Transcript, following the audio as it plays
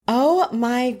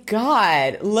my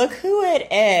God. Look who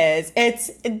it is. It's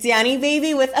Danny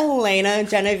Baby with Elena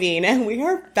Genevieve, and we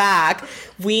are back.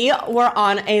 We were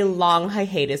on a long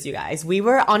hiatus, you guys. We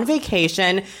were on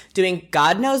vacation doing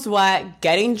God knows what,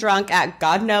 getting drunk at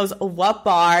God knows what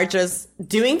bar, just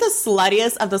doing the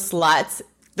sluttiest of the sluts.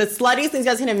 The sluttiest things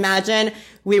you guys can imagine,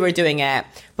 we were doing it.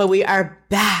 But we are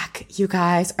back, you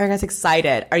guys. Are you guys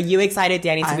excited? Are you excited,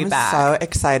 Danny, to be back? I'm so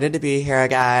excited to be here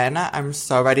again. I'm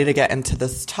so ready to get into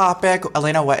this topic.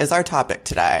 Elena, what is our topic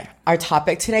today? Our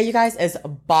topic today, you guys, is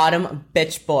bottom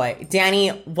bitch boy. Danny,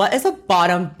 what is a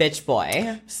bottom bitch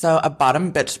boy? So a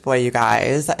bottom bitch boy, you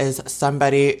guys, is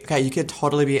somebody, okay, you could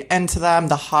totally be into them,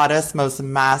 the hottest, most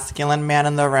masculine man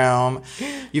in the room.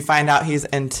 You find out he's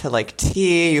into, like,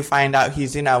 tea. You find out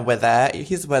he's, with it.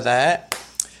 He's with it.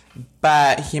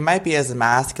 But he might be as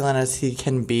masculine as he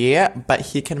can be, but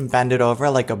he can bend it over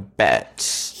like a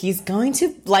bitch. He's going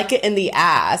to like it in the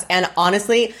ass. And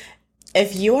honestly,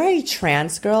 if you are a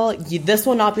trans girl, this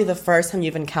will not be the first time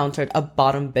you've encountered a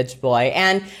bottom bitch boy.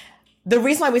 And the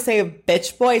reason why we say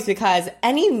bitch boy is because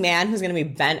any man who's going to be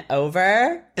bent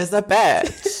over is a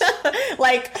bitch.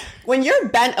 Like, when you're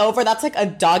bent over, that's like a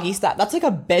doggy style. That's like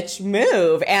a bitch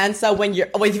move. And so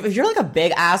if you're like a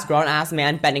big ass, grown ass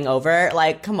man bending over,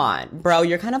 like, come on, bro,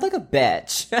 you're kind of like a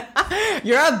bitch.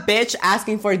 You're a bitch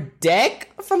asking for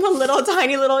dick from a little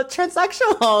tiny little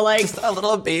transsexual. Like, just a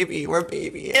little baby. We're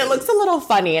babies. It looks a little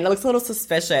funny and it looks a little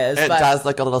suspicious. It does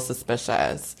look a little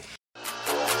suspicious.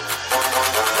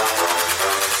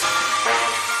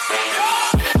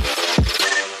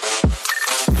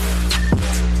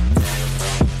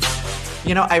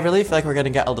 I really feel like we're going to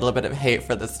get a little bit of hate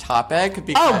for this topic.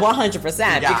 Because,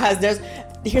 100%. Yeah. Because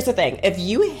here's the thing. If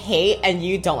you hate and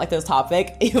you don't like this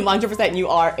topic, 100% you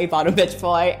are a bottom bitch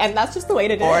boy. And that's just the way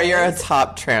it is. Or you're a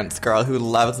top trans girl who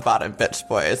loves bottom bitch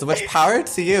boys. Which power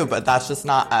to you, but that's just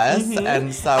not us. Mm-hmm.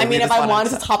 And so if I wanted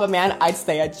to top a man, I'd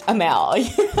stay a male.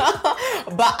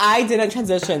 But I didn't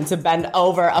transition to bend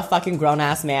over a fucking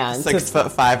grown-ass man.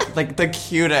 6'5", like the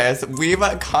cutest. We've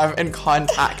come in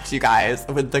contact, you guys,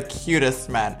 with the cutest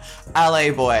men.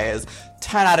 LA boys.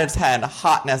 10 out of 10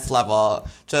 hotness level,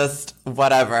 just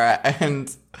whatever,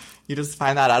 and you just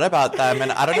find that out about them,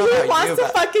 and I don't know about you. He wants to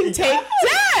fucking take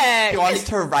dick. He wants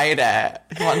to write it.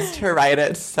 He wants to write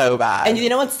it so bad. And you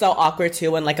know what's so awkward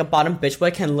too, when like a bottom bitch boy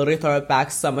can literally throw it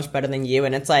back so much better than you,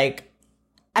 and it's like,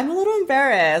 I'm a little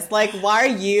embarrassed. Like, why are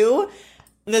you,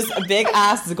 this big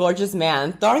ass gorgeous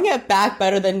man, throwing it back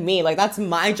better than me? Like, that's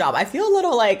my job. I feel a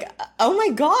little like, oh my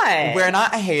God. We're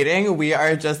not hating. We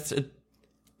are just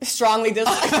strongly we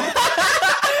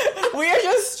are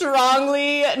just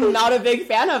strongly not a big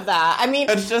fan of that. I mean,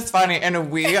 it's just funny,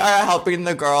 and we are helping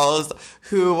the girls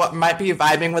who might be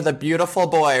vibing with a beautiful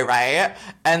boy, right?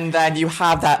 And then you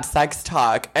have that sex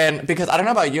talk, and because I don't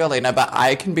know about you, Elena, but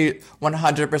I can be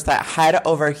 100% head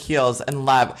over heels in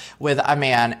love with a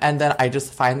man, and then I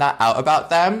just find that out about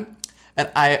them,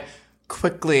 and I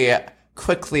quickly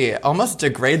almost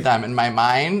degrade them in my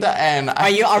mind. And are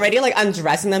you already like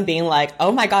undressing them, being like,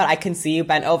 oh my God, I can see you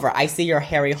bent over, I see your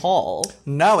hairy hole?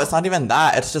 No, it's not even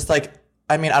that. It's just like,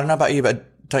 I mean, I don't know about you, but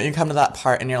don't you come to that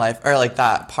part in your life, or like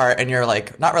that part in your,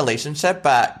 like, not relationship,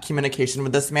 but communication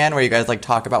with this man, where you guys like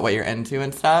talk about what you're into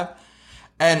and stuff?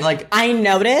 And like, I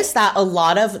noticed that a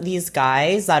lot of these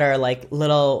guys that are like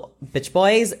little bitch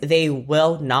boys, they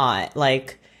will not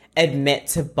like admit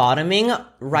to bottoming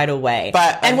right away.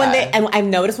 And I've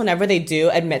noticed whenever they do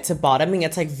admit to bottoming,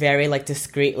 it's like very like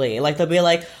discreetly. Like they'll be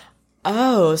like,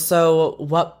 oh, so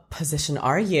what position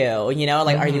are you?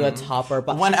 Like, are you a top or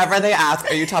bottom? Whenever they ask,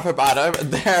 are you top or bottom,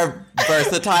 they're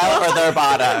versatile or they're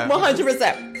bottom.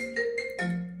 100%.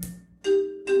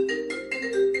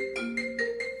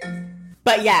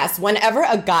 But yes, whenever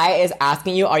a guy is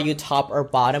asking you, are you top or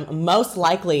bottom, most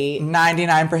likely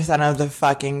 99% of the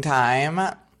fucking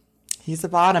time, he's a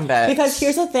bottom bitch. Because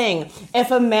here's the thing.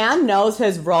 If a man knows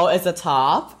his role is a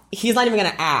top, he's not even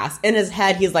going to ask. In his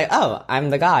head, he's like, oh,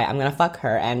 I'm the guy. I'm going to fuck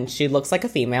her. And she looks like a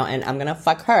female. And I'm going to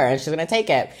fuck her. And she's going to take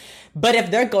it. But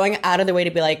if they're going out of their way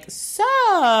to be like,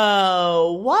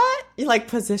 so what like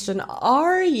position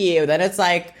are you? Then it's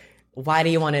like, why do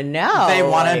you want to know? They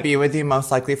want to be with you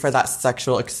most likely for that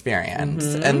sexual experience.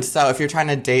 Mm-hmm. And so if you're trying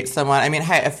to date someone, I mean,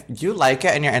 hey, if you like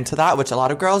it and you're into that, which a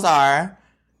lot of girls are,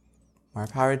 more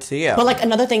power to you. But like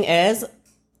another thing is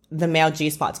the male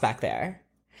G-spot's back there.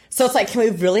 So it's like, can we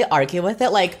really argue with it?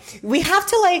 Like, we have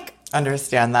to like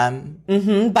understand them.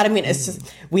 Mm-hmm. But I mean, it's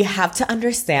just, we have to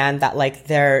understand that like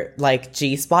their like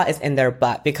G-spot is in their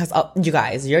butt, because you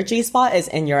guys, your G-spot is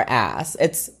in your ass.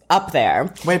 It's up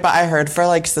there. Wait, but I heard for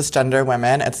like cisgender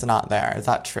women, it's not there. Is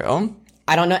that true?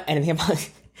 I don't know anything about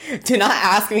Do not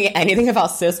ask me anything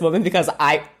about cis women because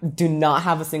I do not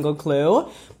have a single clue.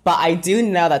 But I do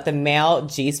know that the male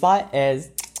G-spot is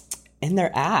in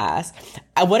their ass.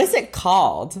 What is it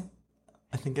called?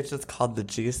 I think it's just called the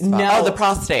G-spot. No. Oh, the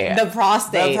prostate. The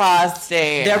prostate. The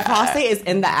prostate. Their prostate is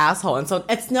in the asshole. And so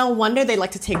it's no wonder they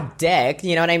like to take dick.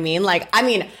 You know what I mean? Like, I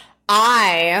mean,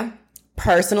 I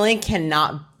personally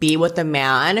cannot be with a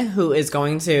man who is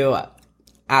going to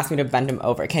ask me to bend him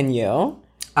over. Can you?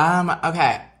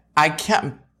 Okay. I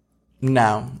can't.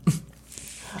 No.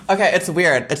 Okay, it's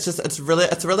weird. It's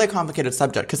really a complicated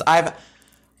subject because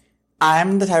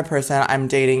I'm the type of person, I'm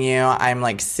dating you, I'm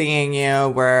like seeing you,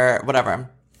 we're whatever.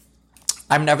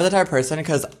 I'm never the type of person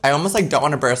because I almost like don't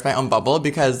want to burst my own bubble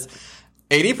because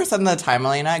 80% of the time,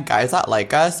 Elena, guys that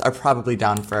like us are probably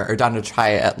down to try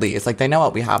it at least. Like they know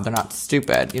what we have, they're not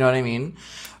stupid. You know what I mean?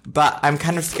 But I'm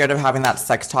kind of scared of having that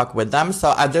sex talk with them.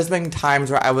 So there's been times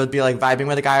where I would be like vibing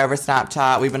with a guy over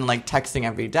Snapchat. We've been like texting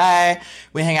every day.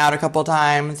 We hang out a couple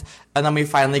times. And then we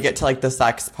finally get to like the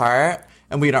sex part.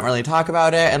 And we don't really talk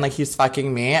about it. And like he's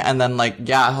fucking me. And then like,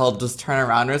 yeah, he'll just turn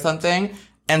around or something.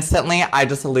 Instantly, I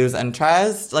just lose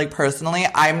interest. Like personally,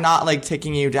 I'm not like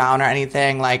taking you down or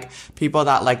anything. Like people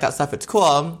that like that stuff, it's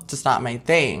cool. Just not my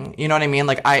thing. You know what I mean?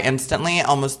 Like I instantly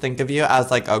almost think of you as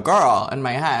like a girl in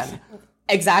my head.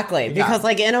 Exactly. Because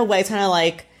like in a way, it's kind of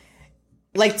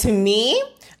like to me,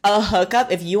 a hookup,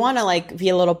 if you want to like be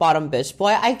a little bottom bitch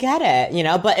boy, I get it, you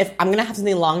know? But if I'm going to have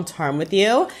something long term with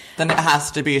you, then it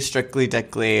has to be strictly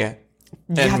dickly.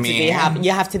 You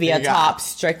have to be a top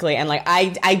strictly. And like,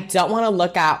 I don't want to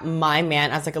look at my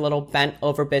man as like a little bent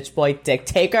over bitch boy dick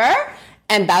taker.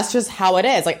 And that's just how it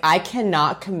is. Like I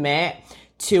cannot commit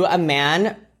to a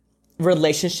man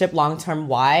relationship long-term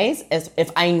wise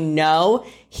if I know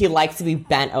he likes to be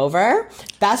bent over.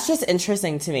 That's just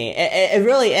interesting to me. It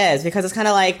really is because it's kind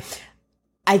of like,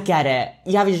 I get it.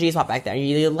 You have your G-spot back there.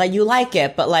 You like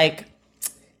it, but like,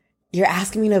 you're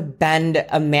asking me to bend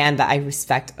a man that I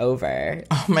respect over.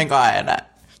 Oh my God.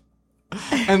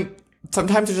 And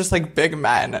sometimes they're just like big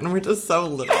men and we're just so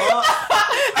little.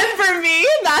 And for me,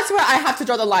 that's where I have to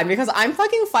draw the line because I'm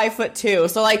fucking 5'2".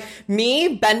 So like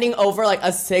me bending over like a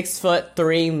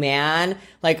 6'3" man,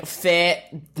 like fit,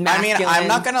 masculine, I mean, I'm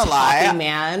not gonna lie.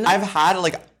 Man. I've had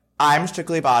like, I'm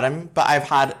strictly bottom, but I've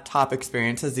had top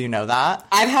experiences. You know that?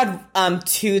 I've had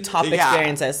 2 top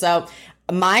experiences. So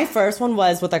my first one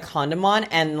was with a condom on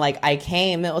and like I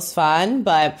came, it was fun,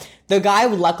 but the guy,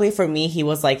 luckily for me, he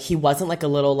wasn't like a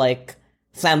little like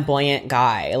flamboyant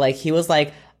guy. Like he was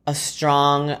like a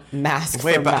strong mask.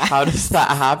 Wait, but how does that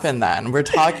happen then?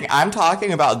 I'm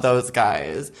talking about those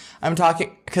guys. I'm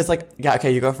talking, cause like, yeah,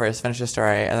 okay, you go first, finish your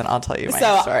story, and then I'll tell you my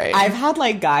story. I've had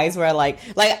like guys where like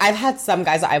I've had some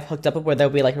guys that I've hooked up with where they'll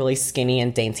be like really skinny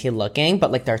and dainty looking,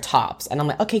 but like they're tops. And I'm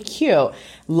like, okay, cute.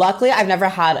 Luckily, I've never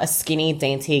had a skinny,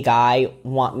 dainty guy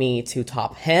want me to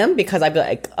top him because I'd be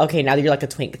like, okay, now that you're like a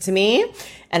twink to me.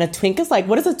 And a twink is like,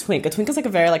 what is a twink? A twink is like a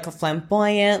very like a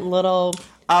flamboyant little...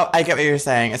 Oh, I get what you're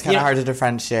saying. It's kind of hard to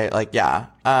differentiate. Like, yeah.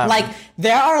 Like,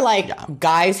 there are, like,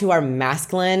 guys who are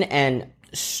masculine and,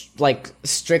 like,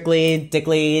 strictly,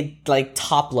 dickly, like,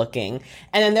 top-looking.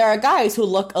 And then there are guys who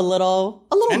look a little...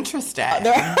 Interesting.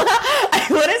 I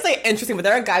wouldn't say interesting, but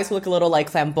there are guys who look a little, like,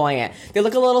 flamboyant. They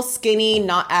look a little skinny,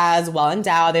 not as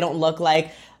well-endowed. They don't look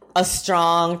like a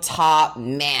strong top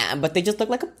man, but they just look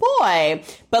like a boy.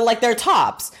 But, like, they're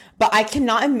tops. But I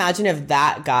cannot imagine if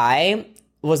that guy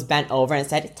was bent over and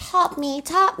said, top me,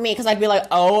 because I'd be like,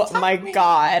 oh my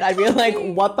God. I'd be like,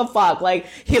 what the fuck? Like,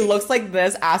 he looks like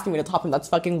this, asking me to top him. That's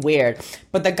fucking weird.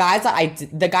 But the guys that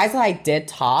I did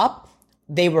top,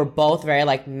 they were both very,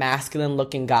 like,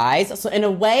 masculine-looking guys. So in a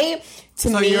way, to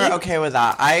me... So you're okay with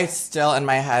that? I still, in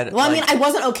my head... Well, like, I mean, I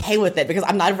wasn't okay with it because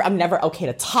I'm never okay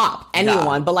to top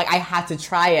anyone. Yeah. But, like, I had to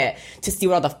try it to see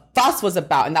what all the fuss was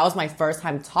about. And that was my first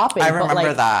time topping. I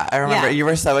remember that. I remember you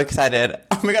were so excited.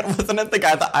 Oh my God, wasn't it the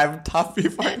guy that I've topped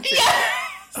before? Yes!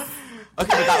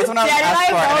 Okay, but that was when I was asked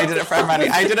for, and I did it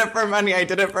for money. I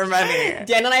did it for money.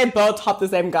 Dan and I both topped the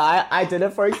same guy. I did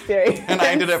it for experience. And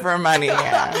I did it for money,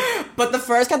 yeah. But the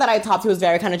first guy that I topped, he was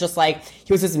very kind of just like,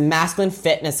 he was this masculine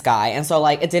fitness guy. And so,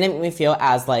 like, it didn't make me feel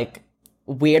as, like,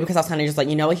 weird because I was kind of just like,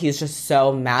 you know what, he's just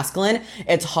so masculine.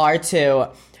 It's hard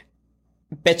to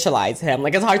bitchalize him.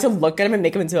 Like, it's hard to look at him and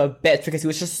make him into a bitch because he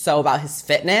was just so about his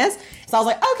fitness. So I was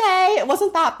like, okay, it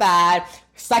wasn't that bad.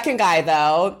 Second guy,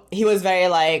 though, he was very,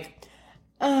 like...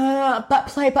 butt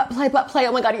play.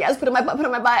 Oh my God, yes, put in my butt.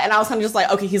 And I was kind of just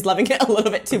like, okay, he's loving it a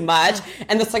little bit too much.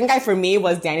 And the second guy for me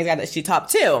was Danny's guy that she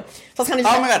topped too. So I was kind of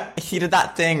just my God, he did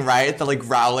that thing, right? The like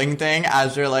growling thing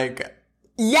as you're like...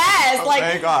 Yes, Oh like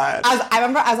my God. I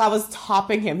remember as I was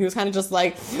topping him, he was kind of just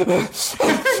like, yes,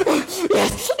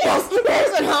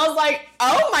 and I was like,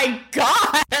 oh my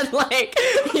God, like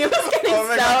he was getting Oh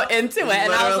my so God. into it,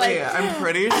 and I was Literally, like, I'm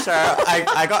pretty sure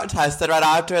I got tested right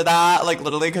after that, like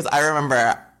literally, because I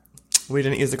remember we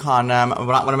didn't use a condom.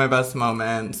 Not one of my best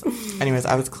moments. Anyways,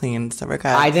 I was clean, so we're good.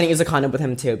 I didn't use a condom with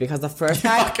him too because the first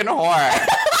guy, Fucking whore.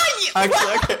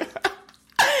 Actually, okay.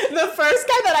 the first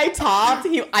guy that I topped,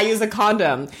 I used a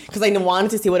condom because I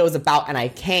wanted to see what it was about, and I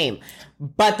came.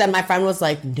 But then my friend was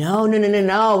like,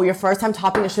 no. Your first time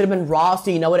topping, it should have been raw so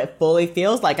you know what it fully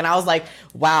feels like. And I was like,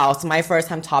 wow, so my first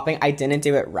time topping, I didn't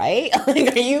do it right?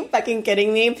 Like, are you fucking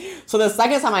kidding me? So the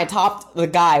second time I topped the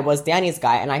guy was Danny's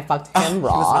guy, and I fucked him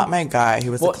raw. He was not my guy.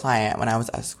 He was a client when I was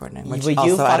escorting, which But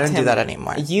also I fucked don't do him- that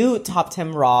anymore. You topped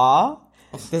him raw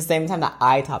the same time that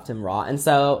I topped him raw. And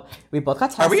so we both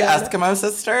got tested. Are we Eskimo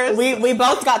sisters? We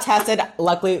both got tested.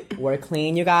 Luckily, we're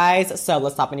clean, you guys. So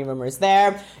let's stop any rumors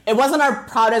there. It wasn't our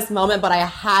proudest moment, but I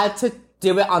had to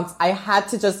do it I had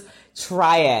to just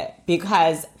try it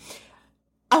because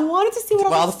I wanted to see what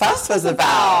Well, the fuss was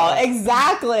about.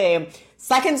 Exactly.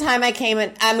 Second time I came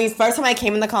in, first time I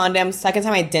came in the condom. Second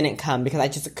time I didn't come because I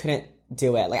just couldn't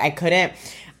do it. Like I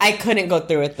couldn't go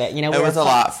through with it. You know, It was a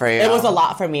lot for you. It was a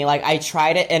lot for me. Like I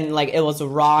tried it and like it was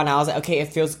raw, and I was like, okay, it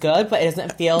feels good, but it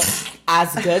doesn't feel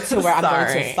as good to where I'm going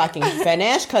to Sorry. fucking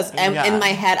finish. Because Yeah. in my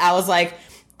head, I was like,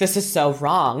 this is so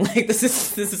wrong. Like this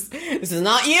is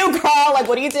not you, girl. Like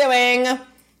what are you doing?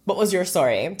 What was your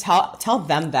story? Tell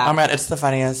them that. Oh my God, it's the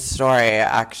funniest story,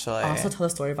 actually. Also tell the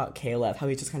story about Caleb. How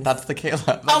he just kind of. That's the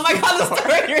Caleb. Oh my God, the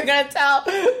story you're gonna tell.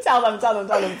 Tell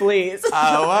them, please.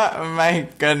 Oh my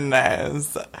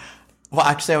goodness. Well,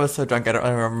 actually, I was so drunk I don't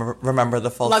really remember the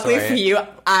full Luckily story. for you,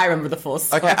 I remember the full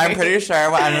story. Okay, I'm pretty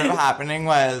sure what ended up happening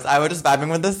was I was just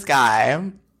vibing with this guy.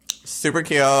 Super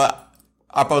cute.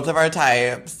 Both of our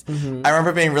types. Mm-hmm. I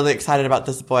remember being really excited about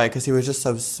this boy because he was just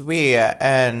so sweet.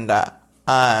 And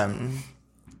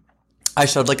I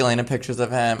showed like Elena pictures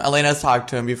of him. Elena's talked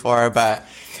to him before, but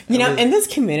You know, in this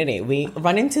community, we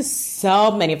run into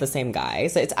so many of the same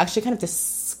guys. It's actually kind of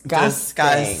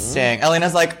disgusting.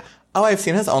 Elena's like, oh, I've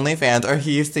seen his OnlyFans, or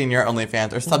he's seen your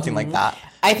OnlyFans, or something like that.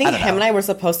 I think don't him know. and I were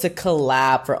supposed to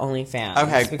collab for OnlyFans.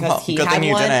 Okay, because well, he good had thing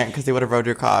you one. didn't, because he would have rode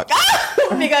your cock.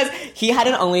 Because he had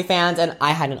an OnlyFans and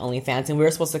I had an OnlyFans, and we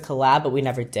were supposed to collab, but we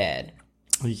never did.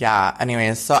 Yeah,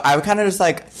 anyways, so I would kind of just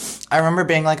like, I remember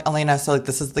being like, Elena, so like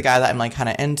this is the guy that I'm like kind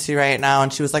of into right now,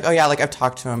 and she was like, oh yeah, like I've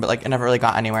talked to him, but like it never really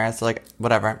got anywhere, so like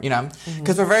whatever, you know,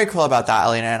 because we're very cool about that,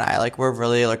 Elena and I, like we're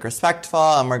really like respectful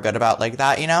and we're good about like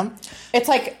that, you know. It's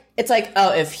like,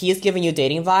 oh, if he's giving you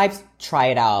dating vibes, try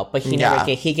it out. But he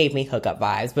he gave me hookup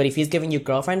vibes. But if he's giving you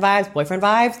girlfriend vibes, boyfriend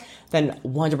vibes, then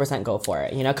 100% go for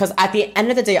it, you know? Because at the end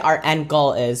of the day, our end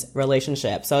goal is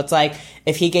relationship. So it's like,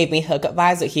 if he gave me hookup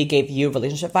vibes, but he gave you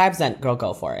relationship vibes, then girl,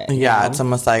 go for it. Yeah, it's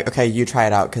almost like, okay, you try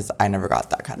it out because I never got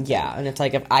that kind of thing. Yeah, and it's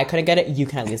like, if I couldn't get it, you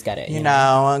can at least get it. You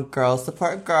know, girls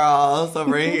support girls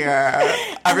over here.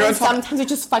 And Everyone's sometimes we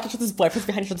just fuck each other's boyfriends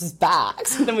behind each other's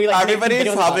backs. And then we like Everybody's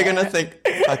videos probably about gonna it.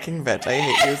 think, fucking bitch, I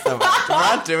hate you so much. We're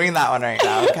not doing that one right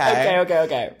now, okay?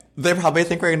 Okay. They probably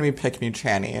think we're gonna be pick me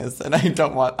trannies, and I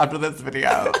don't want, after this video.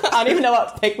 I don't even know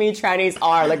what pick me trannies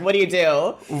are. Like, what do you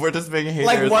do? We're just being haters.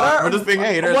 Like, we're just being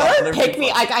haters. What on are other pick me?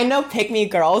 people. Like, I know pick me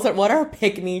girls, but what are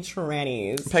pick me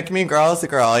trannies? Pick me girls,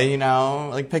 girl, you know?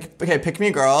 Like, pick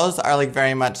me girls are like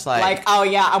very much like. Like, oh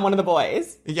yeah, I'm one of the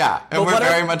boys. Yeah, and But we're what are-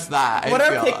 very much that. What I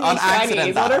are feel. pick me On accident,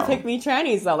 trannies? What are though. pick me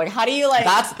trannies though? Like, how do you like?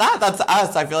 That's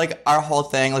us. I feel like our whole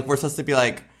thing, like, we're supposed to be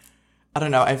like, I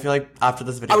don't know, I feel like after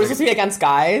this video. Are we like, supposed to be against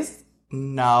guys?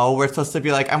 No, we're supposed to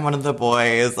be like, I'm one of the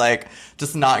boys, like,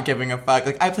 just not giving a fuck.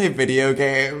 Like, I play video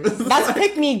games. That's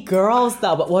pick me girls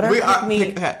though. But what are pick me?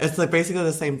 It's like basically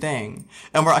the same thing.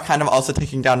 And we're kind of also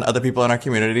taking down other people in our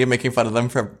community and making fun of them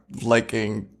for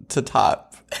liking to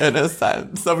top, in a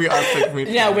sense. So we are pick me.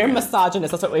 Yeah, we're trannies.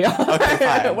 misogynists. That's what we are. Okay,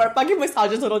 fine. We're fucking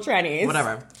misogynist little trannies.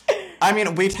 Whatever. I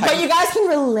mean, But you guys can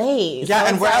relate. Yeah, So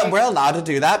and it's like- we're allowed to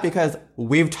do that because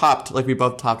we've topped, like we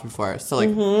both topped before. So like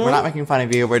we're not making fun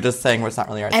of you. We're just saying it's not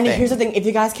really our And thing. here's the thing: if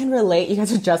you guys can relate, you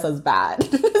guys are just as bad.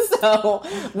 So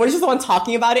we're just the one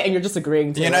talking about it, and you're just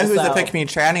agreeing to it. You know who's so. a pick me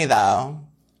tranny though?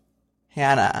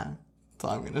 Hannah. That's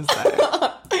all I'm gonna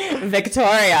say.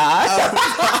 Victoria.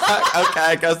 Okay,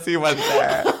 I guess you went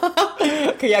there.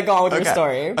 Okay, yeah, go on with your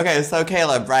story. Okay, so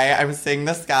Caleb, right? I'm seeing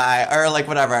this guy, or like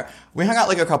whatever. We hung out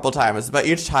like a couple times, but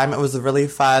each time it was really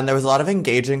fun. There was a lot of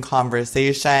engaging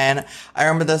conversation. I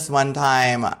remember this one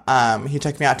time, he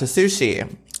took me out to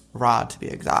sushi, Raw to be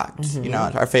exact. You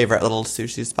know, our favorite little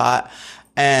sushi spot.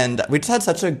 And we just had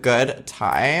such a good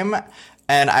time.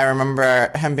 And I remember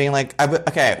him being like,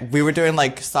 okay, we were doing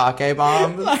like sake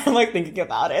bombs. I'm like thinking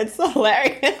about it. It's so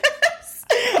hilarious.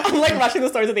 I'm like rushing the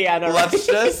story to the end already. Let's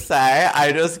just say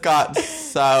I just got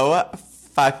so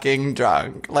fucking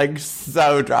drunk. Like,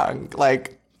 so drunk.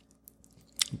 Like,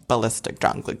 ballistic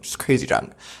drunk. Like, just crazy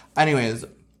drunk. Anyways,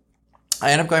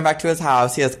 I end up going back to his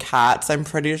house. He has cats, I'm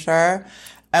pretty sure.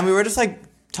 And we were just like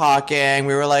talking.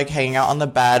 We were like hanging out on the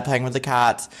bed, playing with the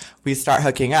cats. We start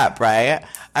hooking up, right?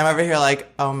 I'm over here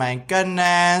like, oh my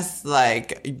goodness,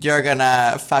 like, you're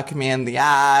gonna fuck me in the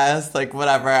ass, like,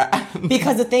 whatever.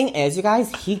 Because the thing is, you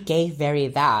guys, he gave very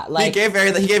that. Like, he gave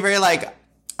very like,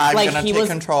 I'm like gonna take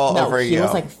control over you. He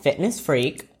was like fitness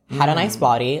freak, had a nice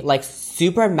body, like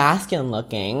super masculine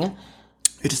looking.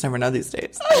 You just never know these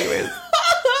days. Anyways.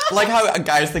 Like how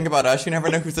guys think about us, you never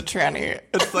know who's a tranny.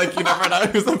 It's like you never know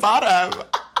who's a bottom.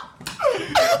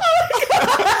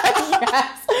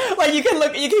 Yes. Like you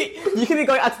can be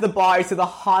going out to the bar, you see the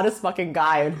hottest fucking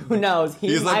guy, and who knows?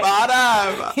 He's a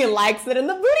bottom. He likes it in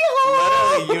the booty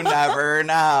hole. Literally, you never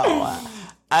know.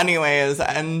 Anyways,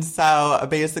 and so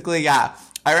basically, yeah.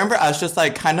 I remember us just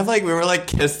like kind of like we were like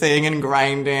kissing and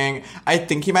grinding. I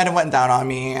think he might have went down on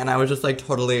me, and I was just like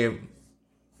totally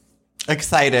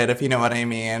excited, if you know what I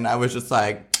mean. I was just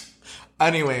like,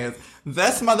 anyways,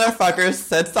 this motherfucker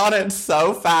sits on it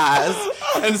so fast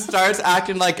and starts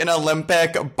acting like an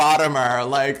Olympic bottomer,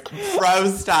 like pro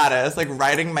status, like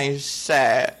riding my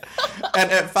shit.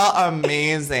 And it felt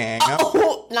amazing.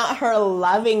 Oh, not her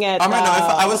loving it. Oh my god,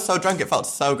 I was so drunk, it felt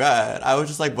so good. I was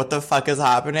just like, what the fuck is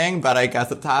happening? But I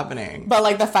guess it's happening. But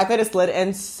like the fact that it slid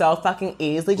in so fucking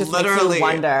easily just makes you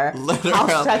wonder,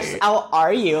 how stretched out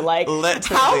are you? Like,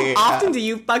 how often do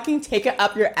you fucking take it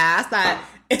up your ass that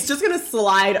it's just gonna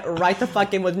slide right the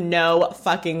fuck in with no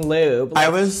fucking lube? Like, I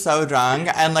was so drunk,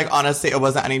 and like honestly, it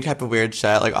wasn't any type of weird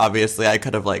shit. Like obviously, I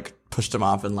could have like pushed him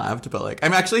off and left, but like, I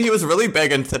mean, actually, he was really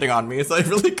big and sitting on me, so I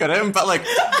really couldn't. But like,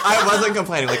 I wasn't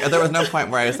complaining. Like, there was no point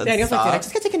where I said Daniel's stop. like, did I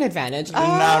just get taken advantage?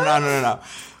 No.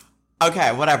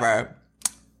 Okay, whatever.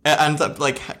 It ends up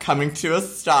like coming to a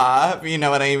stop. You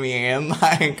know what I mean?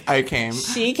 Like, I came.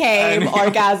 She came,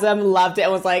 orgasm, loved it,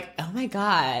 and was like, oh my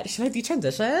god, should I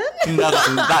detransition? No,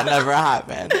 that never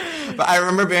happened. But I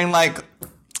remember being like,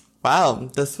 wow,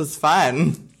 this was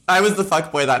fun. I was the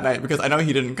fuckboy that night because I know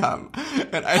he didn't come.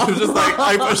 And I was just like,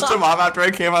 I pushed him off after I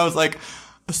came. I was like,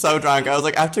 so drunk. I was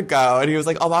like, I have to go. And he was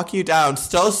like, I'll walk you down.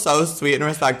 Still so sweet and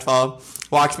respectful.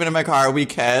 Walks me to my car. We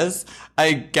kiss.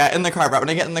 I get in the car. Right when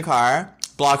I get in the car,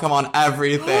 block him on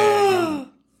everything. Oh,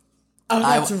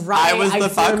 that's right. I was the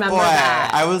fuckboy.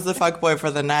 That. I was the fuckboy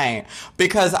for the night.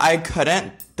 Because I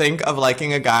couldn't think of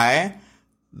liking a guy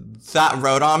that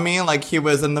rode on me like he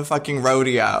was in the fucking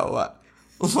rodeo.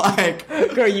 Like,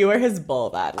 girl, you were his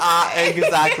bull that night.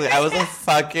 Exactly. I was a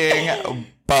fucking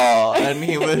bull, and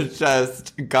he was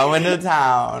just going to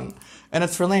town. And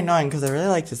it's really annoying because I really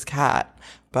liked his cat,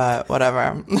 but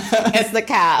whatever. It's the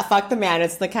cat. Fuck the man.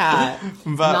 It's the cat.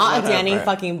 But not whatever. Danny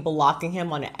fucking blocking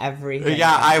him on everything.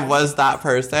 Yeah, I was that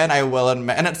person. I will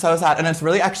admit, and it's so sad, and it's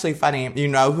really actually funny. You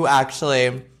know who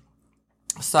actually?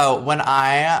 So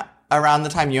around the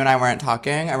time you and I weren't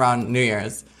talking, around New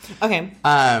Year's. Okay.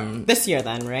 This year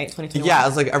then, right? 2021? Yeah, it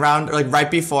was like around, like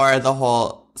right before the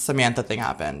whole Samantha thing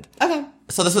happened. Okay.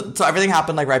 So everything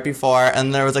happened like right before,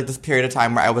 and there was like this period of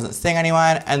time where I wasn't seeing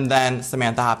anyone, and then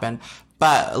Samantha happened.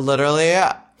 But literally,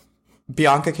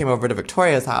 Bianca came over to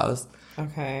Victoria's house.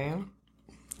 Okay.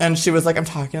 And she was like, I'm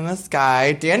talking to this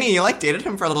guy. Danny, you like dated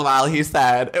him for a little while, he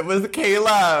said. It was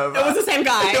Caleb. It was the same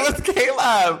guy. It was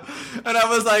Caleb. And I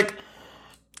was like,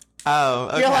 oh,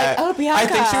 okay. You're like, oh, Bianca. I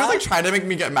think she was like trying to make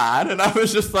me get mad, and I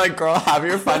was just like, girl, have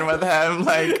your fun with him.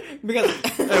 Like, because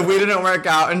and we didn't work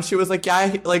out, and she was like, yeah,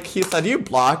 he said you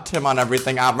blocked him on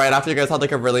everything out right after you guys had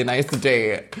like a really nice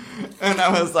date. And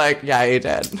I was like, yeah, he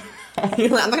did. I'm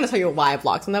not going to tell you why I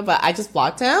blocked him though, but I just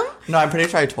blocked him. No, I'm pretty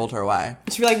sure I told her why.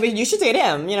 She'd be like, but you should date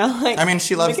him, you know? Like, I mean,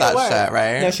 she loves that shit,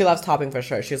 right? No, she loves topping for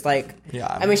sure. She's like, yeah.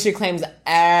 I mean, she claims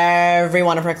every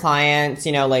one of her clients,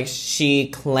 you know, like she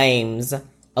claims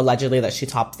allegedly that she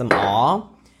tops them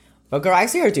all. But girl, I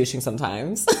see her douching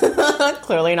sometimes.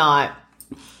 Clearly not.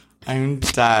 I'm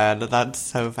dead. That's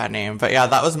so funny. But yeah,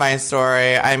 that was my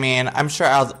story. I mean, I'm sure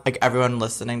like everyone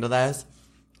listening to this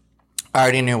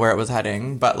already knew where it was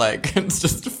heading, but like, it's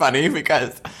just funny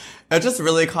because it just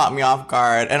really caught me off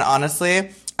guard. And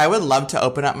honestly, I would love to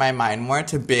open up my mind more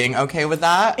to being okay with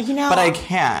that, you know, but I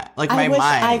can't. Like, my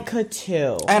mind. I could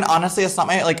too. And honestly, it's not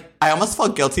like, I almost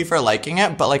felt guilty for liking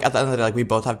it, but like, at the end of the day, like, we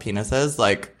both have penises,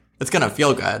 like, it's gonna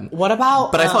feel good. What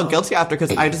about... But I felt guilty after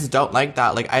because I just don't like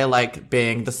that. Like, I like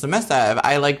being the submissive.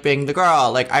 I like being the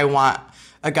girl. Like, I want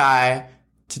a guy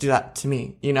to do that to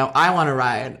me. You know, I want to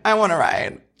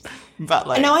ride. But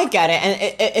like, no, I get it,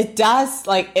 and it does,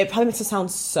 like, it probably makes it sound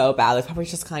so bad. Like, probably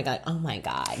just kind of like, oh my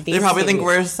god, they probably think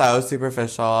we're so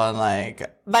superficial and like.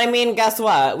 But I mean, guess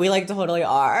what? We like totally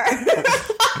are.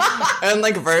 And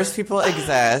like verse people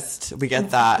exist. We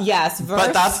get that. Yes, verse.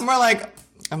 But that's more like.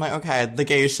 I'm like, okay, the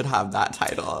gays should have that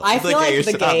title. I feel like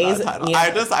the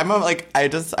gays. I'm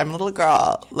a little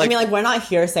girl. Like, I mean, like, we're not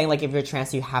here saying like if you're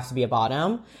trans, you have to be a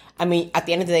bottom. I mean, at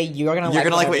the end of the day, you're gonna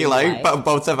like what you like, but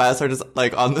both of us are just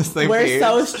like on the same We're page.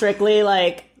 so strictly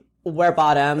like we're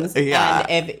bottoms. Yeah.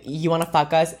 And if you want to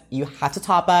fuck us, you have to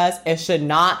top us. It should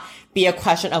not be a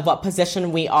question of what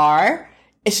position we are.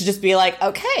 It should just be like,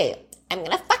 okay, I'm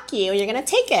gonna fuck you, you're gonna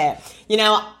take it. You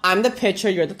know, I'm the pitcher,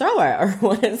 you're the thrower, or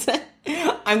what is it?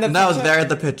 No, they're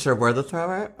the pitcher, we're the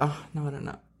thrower. Oh no, I don't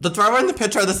know. The thrower and the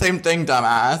pitcher are the same thing,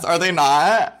 dumbass. Are they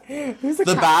not? Who's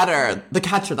the batter? The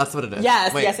catcher, that's what it is.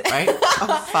 Yes, wait, yes. Right?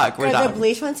 Oh, fuck, we're done. The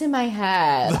bleach went to my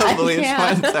head. The bleach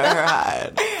went to her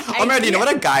head. Oh my god, you know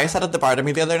what a guy said at the bar to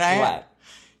me the other night? What?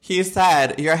 He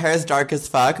said, your hair is dark as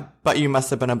fuck, but you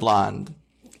must have been a blonde.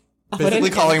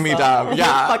 Basically calling me dumb.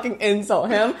 Yeah. Fucking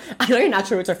insult him. I know your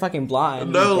natural roots are fucking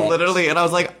blonde. No, literally. And I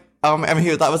was like, I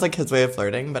mean, that was like his way of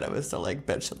flirting, but it was still like,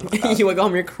 bitch, shut the fuck up. You would go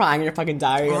home, you're crying in your fucking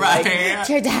diary. You're right. Like,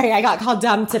 dear diary, I got called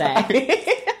dumb today.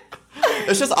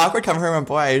 It's just awkward coming from a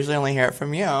boy. I usually only hear it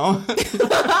from you. I'm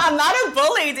not a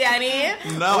bully, Danny.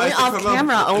 No, only off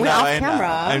camera. Only off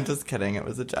camera. I'm just kidding. It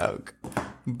was a joke.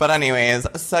 But anyways,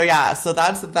 so yeah, so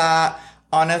that's that.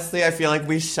 Honestly, I feel like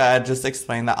we should just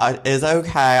explain that it is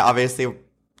okay. Obviously.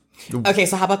 Okay,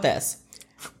 so how about this?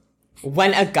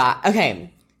 When a guy...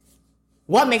 Okay.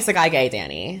 What makes a guy gay,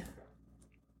 Danny?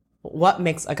 What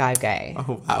makes a guy gay?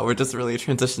 Oh, wow. We're just really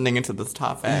transitioning into this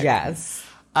topic. Yes.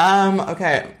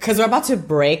 Okay. Because we're about to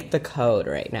break the code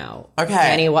right now. Okay.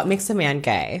 Danny, what makes a man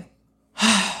gay?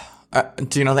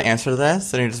 Do you know the answer to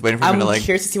this? And you're just waiting for me to like... I'm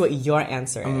curious to see what your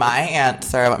answer is. My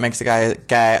answer, what makes a guy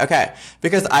gay. Okay.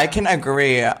 Because I can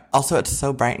agree. Also, it's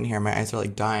so bright in here. My eyes are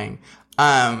like dying.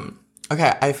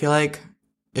 Okay. I feel like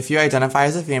if you identify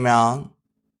as a female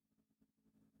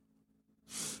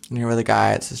and you're with a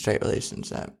guy, it's a straight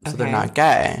relationship. So they're not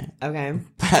gay. Okay.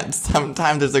 But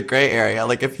sometimes there's a gray area.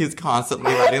 Like if he's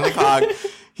constantly letting the cock,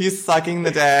 he's sucking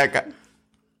the dick.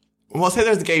 We'll say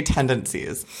there's gay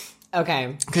tendencies.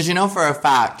 Okay. Because you know for a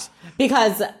fact.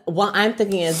 Because what I'm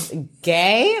thinking is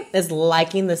gay is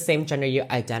liking the same gender you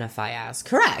identify as.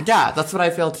 Correct. Yeah, that's what I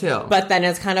feel too. But then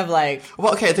it's kind of like...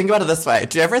 Well, okay, think about it this way.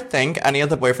 Do you ever think any of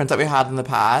the boyfriends that we had in the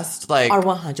past, like... Are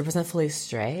 100% fully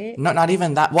straight? No, not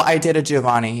even that. Well, I dated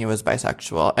Giovanni. He was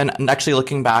bisexual. And actually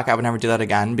looking back, I would never do that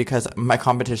again because my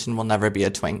competition will never be a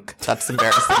twink. That's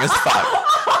embarrassing as fuck.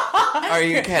 Are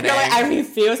you kidding? You're like, I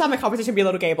refuse to have my competition be a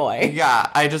little gay boy.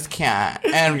 Yeah, I just can't.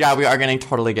 And yeah, we are getting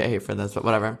totally get hate for this, but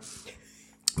whatever.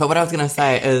 But what I was going to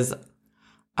say is,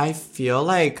 I feel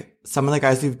like some of the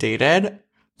guys we've dated,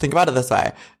 think about it this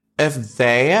way. If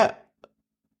they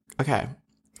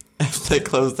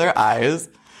close their eyes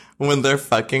when they're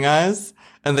fucking us,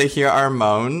 and they hear our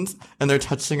moans, and they're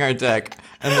touching our dick,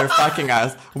 and they're fucking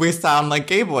us, we sound like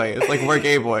gay boys. Like, we're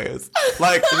gay boys.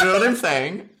 Like, you know what I'm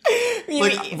saying?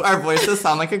 Like, our voices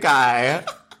sound like a guy.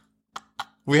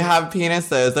 We have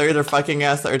penises. They're either fucking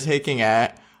us or taking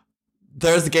it.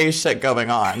 There's gay shit going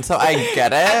on. So I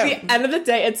get it. At the end of the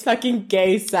day, it's fucking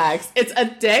gay sex. It's a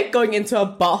dick going into a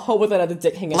butthole with another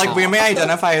dick hanging out. Like, we may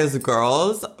identify as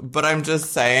girls, but I'm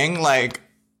just saying, like,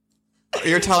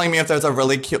 you're telling me if there's a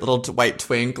really cute little white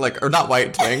twink, like, or not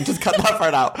white twink, just cut that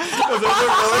part out. If there's a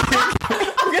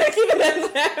really... I'm gonna keep it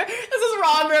in there. This is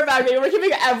wrong or bad, baby. We're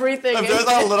keeping everything If there's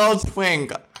a little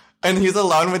twink, and he's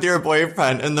alone with your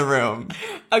boyfriend in the room.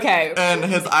 Okay. And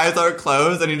his eyes are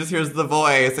closed, and he just hears the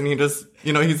voice, and he just,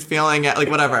 you know, he's feeling it, like,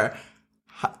 whatever.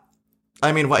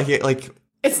 I mean, what he, like...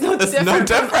 It's no different.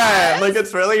 Like,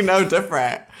 it's really no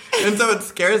different. And so it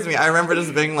scares me. I remember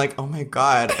just being like, oh my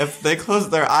God, if they close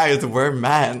their eyes, we're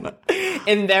men.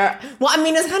 In there. Well, I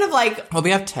mean, it's kind of like... Well, we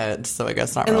have tits, so I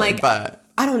guess not really, like, but...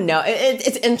 I don't know.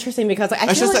 It's interesting because like,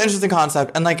 it's just an interesting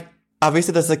concept. And like,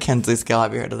 obviously there's a Kinsey scale.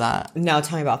 Have you heard of that? No,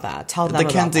 tell me about that. Tell them the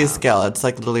about Kinsey that. scale. It's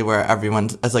like literally where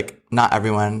it's like, not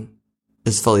everyone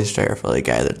is fully straight or fully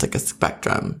gay. It's like a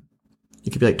spectrum.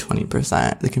 You could be like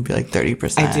 20%. It can be like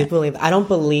 30%. I don't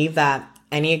believe that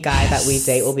any guy that we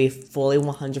date will be fully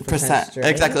 100% straight.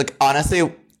 Exactly. Like,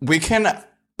 honestly, we can...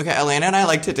 Okay, Elena and I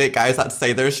like to date guys that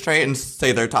say they're straight and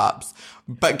say they're tops.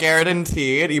 But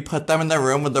guaranteed, you put them in the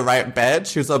room with the right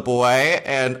bitch who's a boy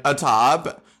and a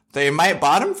top, they might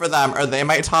bottom for them or they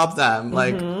might top them.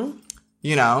 Like,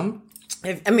 you know?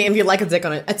 If you like a dick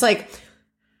on it, it's like...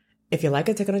 if you like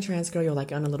a dick on a trans girl, you'll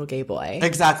like it on a little gay boy.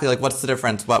 Exactly. Like, what's the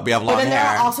difference? What, we have long But then hair.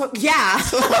 there are also, yeah.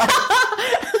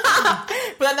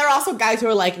 But then there are also guys who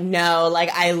are like, no, like,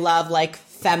 I love, like,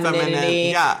 femininity. Feminine,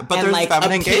 yeah, but and, there's like,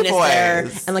 feminine a gay penis there,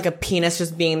 boys. and, like, a penis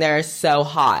just being there is so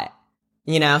hot.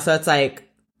 You know? So it's like,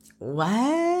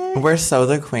 what? We're so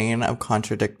the queen of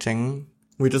contradicting.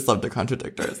 We just love to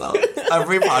contradict ourselves.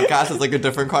 Every podcast is like a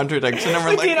different contradiction, and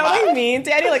we're like, you know what I mean,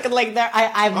 Danny? Like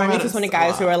I've run into so many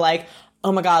guys who are like,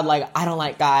 oh my god, like, I don't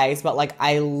like guys, but, like,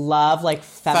 I love, like,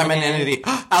 femininity.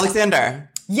 Alexander.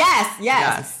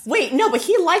 Yes. Wait, no, but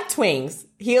he liked twinks.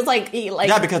 He was like,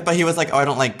 Yeah, but he was like, oh, I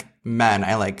don't like men.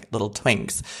 I like little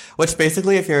twinks. Which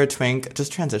basically, if you're a twink,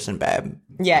 just transition, babe.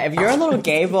 yeah, if you're a little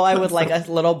gay boy with, like, a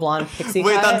little blonde pixie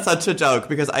Wait, cut. that's such a joke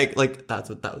because that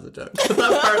was a joke.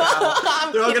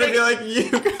 They're all gonna be like, you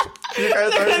guys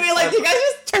They're are gonna be like, you guys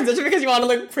just transition because you want to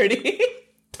look pretty.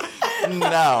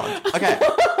 No. Okay.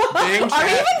 Being Are we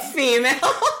trans, even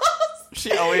female?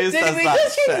 she always Did says we that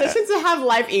just shit. transition to have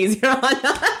life easier on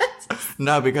us?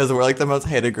 No, because we're like the most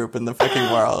hated group in the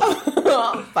freaking world.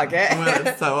 Fuck it.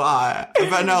 We're so hot.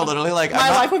 But no, literally, like, My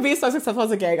life would be so successful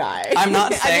as a gay guy. I'm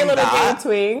not saying I'd be a little that. gay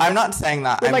twink. I'm not saying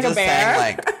that. I'm like a just bear?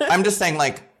 saying I'm just saying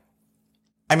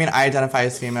I mean, I identify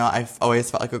as female. I've always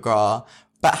felt like a girl.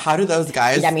 But how do those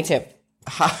guys? Yeah, me too.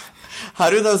 How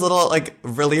do those little, like,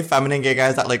 really feminine gay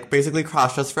guys that, like, basically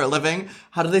cross-dress for a living,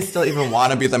 how do they still even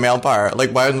want to be the male part?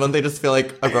 Like, why wouldn't they just feel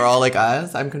like a girl like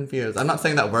us? I'm confused. I'm not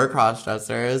saying that we're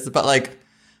cross-dressers, but, like,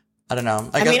 I don't know.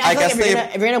 I guess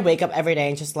if you're gonna wake up every day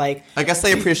and just, like, I guess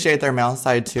they appreciate their male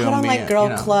side, too. put on, like, girl you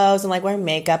know. clothes and, like, wear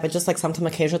makeup and just, like, sometimes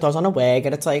occasionally throws on a wig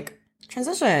and it's, like,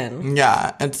 transition.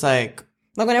 Yeah, it's like...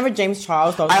 Like, whenever James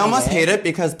Charles throws I on a almost wig. hate it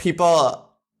because people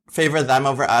favor them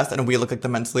over us and we look like the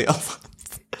mentally ill ones.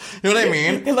 You know what I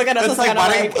mean? They look at us It's as like, kinda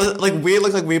why don't, like, we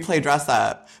look like we play dress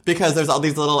up because there's all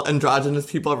these little androgynous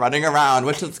people running around,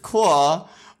 which is cool,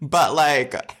 but,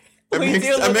 like,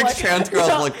 it makes trans girls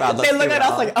look bad. They look at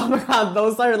us like, oh my god,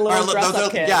 those are little dress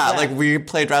up kids. Yeah, like, we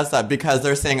play dress up because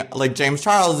they're saying, like, James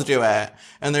Charles do it,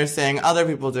 and they're saying other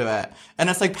people do it. And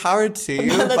it's like, power to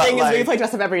you, the but thing like, is, we play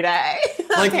dress up every day.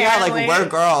 like, yeah, like, apparently. we're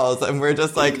girls, and we're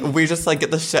just like, we just, like,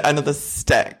 get the shit end of the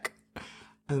stick.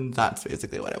 And that's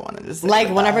basically what I wanted to say. Like,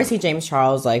 whenever I see James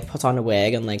Charles, like, puts on a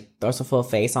wig and, like, throws a full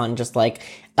face on, just, like,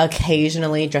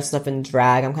 occasionally dresses up in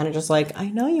drag, I'm kind of just like, I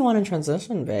know you want to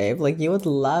transition, babe. Like, you would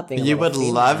love being a You little would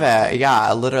female. love it.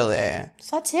 Yeah, literally.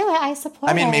 So do it. I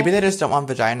support I mean, it. maybe they just don't want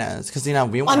vaginas. Because, you know,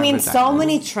 we want I mean, vaginas. so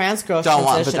many trans girls Don't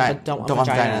want transition, vagina- but don't don't want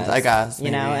want vaginas, I guess,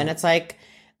 You know, maybe. and it's like,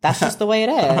 that's just the way it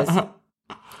is.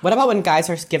 What about when guys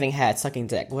are giving head, sucking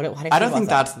dick? How do you I don't feel think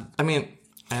about that's... I mean,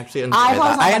 I actually enjoy I've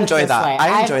always that. thought I about it enjoy this that. way.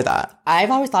 I enjoy that.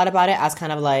 I've always thought about it as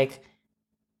kind of like,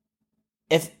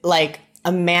 if, like,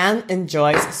 a man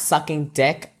enjoys sucking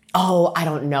dick, oh, I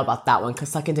don't know about that one, because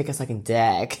sucking dick is sucking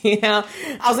dick, you know?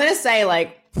 I was gonna say,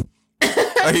 like,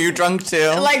 Are you drunk too?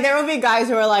 like, there would be guys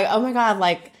who are like, oh my god,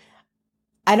 like,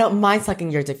 I don't mind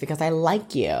sucking your dick because I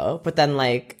like you, but then,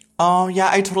 like, Oh, yeah,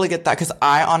 I totally get that. Because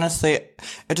I honestly...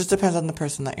 It just depends on the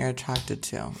person that you're attracted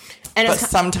to. and But it's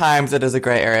sometimes it is a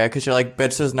gray area because you're like,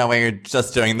 bitch, there's no way you're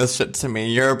just doing this shit to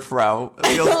me. You're a pro. It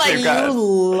feels like, too good. you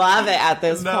love it at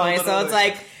this No, point, so literally. it's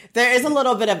like, there is a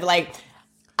little bit of, like,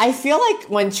 I feel like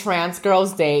when trans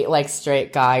girls date, like,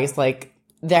 straight guys, like,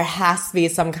 there has to be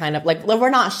some kind of, like,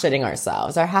 we're not shitting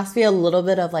ourselves. There has to be a little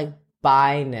bit of, like,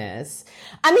 bi-ness.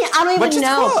 I mean, I don't Which even is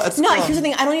know. cool. It's No, cool. here's the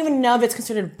thing. I don't even know if it's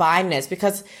considered bi-ness,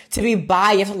 because to be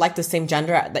bi, you have to like the same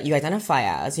gender that you identify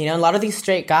as. You know, a lot of these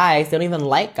straight guys, they don't even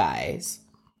like guys.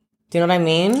 Do you know what I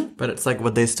mean? But it's like,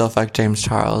 would they still fuck James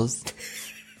Charles?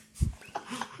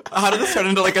 How did this turn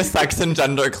into like a sex and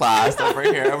gender class over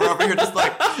here? We're over here just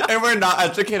like, and we're not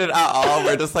educated at all.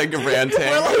 We're just like ranting.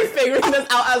 We're like figuring this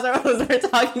out as we're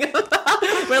talking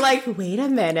about. We're like, wait a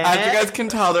minute. As you guys can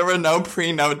tell, there were no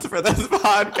pre-notes for this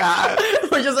podcast.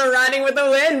 We're just running with the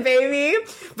wind, baby.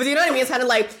 But you know what I mean? It's kind of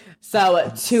like, so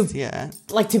Yeah.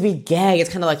 to be gay, it's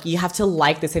kind of like you have to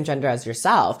like the same gender as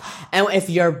yourself. And if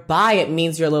you're bi, it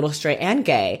means you're a little straight and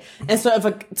gay. And so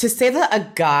to say that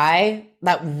a guy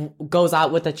that goes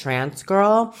out with a trans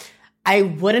girl, I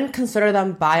wouldn't consider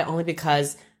them bi only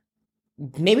because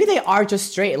maybe they are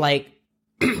just straight. Like,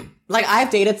 like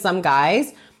I've dated some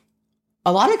guys.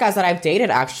 A lot of guys that I've dated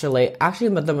actually,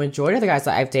 but the majority of the guys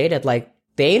that I've dated, like,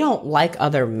 they don't like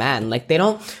other men. Like, they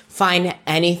don't find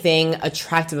anything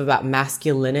attractive about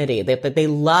masculinity. They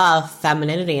love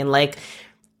femininity and, like,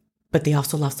 but they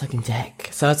also love sucking dick.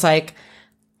 So it's like,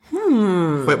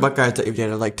 Wait, what guys that you've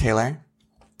dated? Like Taylor?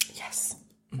 yes.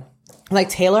 Like,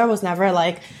 Taylor was never,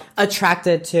 like,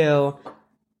 attracted to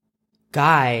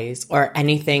guys or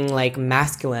anything like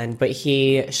masculine, but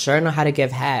he sure know how to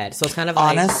give head. So it's kind of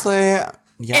like, honestly,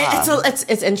 yeah.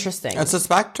 It's interesting. It's a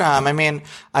spectrum. I mean,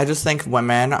 I just think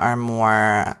women are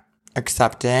more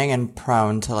accepting and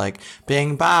prone to like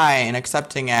being bi and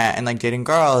accepting it and like dating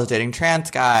girls, dating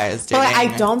trans guys. But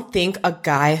I don't think a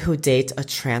guy who dates a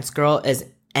trans girl is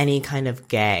any kind of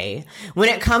gay. When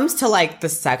it comes to like the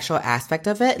sexual aspect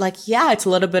of it, like, yeah, it's a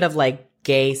little bit of like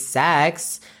gay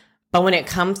sex. But when it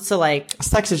comes to like...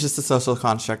 sex is just a social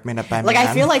construct made up by men.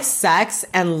 I feel like sex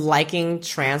and liking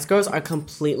trans girls are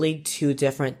completely two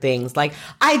different things. Like,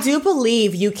 I do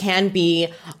believe you can be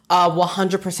a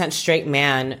 100% straight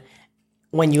man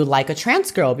when you like a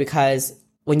trans girl, because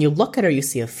when you look at her, you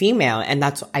see a female, and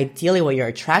that's ideally what you're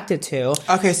attracted to.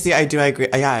 Okay, see, I agree.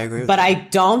 Yeah, I agree. But I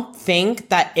don't think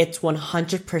that it's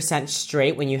 100%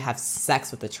 straight when you have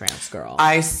sex with a trans girl.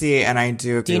 I see, and I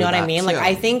do agree. Do you know what I mean? Too. Like,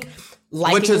 I think...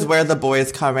 which is where the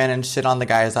boys come in and shit on the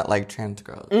guys that like trans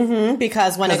girls. Mm-hmm,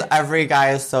 because every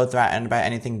guy is so threatened by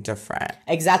anything different.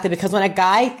 Exactly, because when a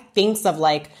guy thinks of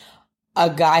like a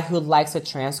guy who likes a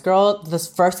trans girl, the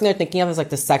first thing they're thinking of is like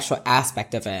the sexual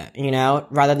aspect of it, you know,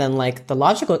 rather than like the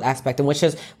logical aspect, and which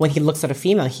is when he looks at a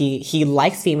female, he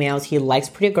likes females, he likes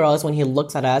pretty girls. When he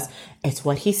looks at us, it's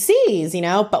what he sees, you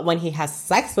know. But when he has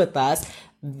sex with us,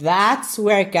 that's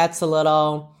where it gets a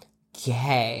little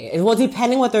gay. Well,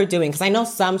 depending what they're doing, because I know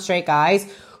some straight guys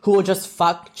who will just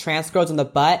fuck trans girls in the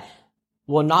butt,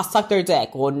 will not suck their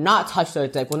dick, will not touch their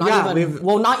dick, will not even we've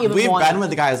been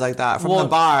with guys like that from the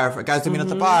bar, for guys who meet at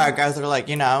the bar, guys that are like,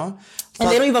 you know. And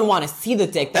they don't even want to see the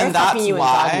dick. They're fucking you in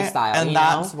doggy style. And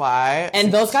that's why.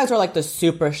 And those guys are like the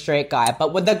super straight guy.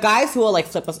 But with the guys who will like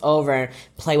flip us over,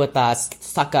 play with us,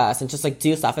 suck us, and just like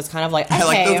do stuff, it's kind of like, okay. I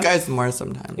like those guys more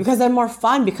sometimes. Because they're more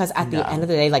fun, because at the end of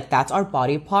the day, like, that's our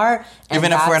body part.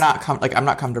 Even if we're not, I'm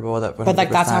not comfortable with it. 100%. But like,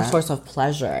 that's our source of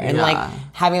pleasure. And like,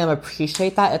 having them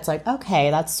appreciate that, it's like, okay,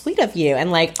 that's sweet of you.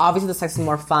 And like, obviously the sex is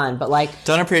more fun, but like.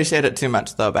 Don't appreciate it too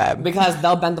much though, babe. Because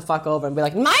they'll bend the fuck over and be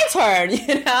like, my turn,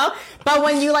 you know? But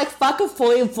when you like fuck a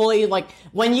fully, like,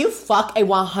 when you fuck a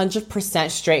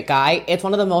 100% straight guy, it's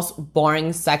one of the most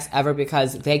boring sex ever,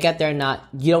 because they get their nut,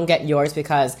 you don't get yours,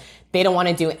 because they don't want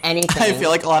to do anything. I feel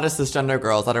like a lot of cisgender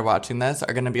girls that are watching this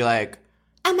are going to be like,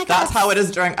 oh my God, that's how it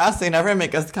is during us. They never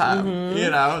make us come. Mm-hmm. You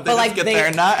know, they just get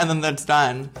their nut and then it's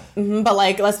done. Mm-hmm, but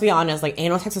like, let's be honest, like,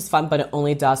 anal sex is fun, but it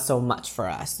only does so much for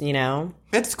us, you know?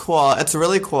 It's cool. It's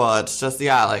really cool. It's just,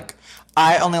 yeah, like,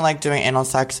 I only like doing anal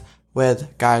sex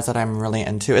with guys that I'm really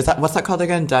into. What's that called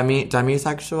again?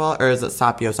 Demisexual? Or is it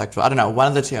sapiosexual? I don't know. One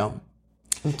of the two.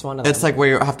 It's one of them. It's like where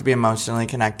you have to be emotionally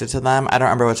connected to them. I don't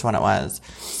remember which one it was.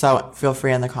 So feel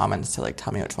free in the comments to like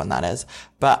tell me which one that is.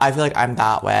 But I feel like I'm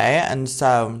that way. And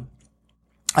so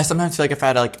I sometimes feel like if I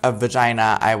had like a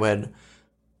vagina, I would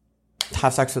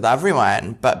have sex with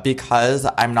everyone. But because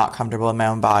I'm not comfortable in my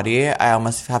own body, I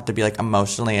almost have to be like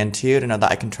emotionally into you to know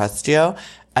that I can trust you.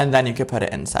 And then you could put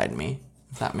it inside me.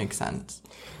 If that makes sense.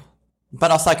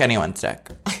 But I'll suck anyone's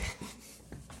dick.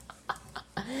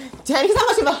 Danny's not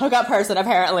much of a hookup person,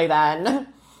 apparently, then.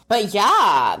 But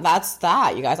yeah, that's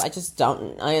that, you guys. I just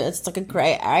don't... it's like a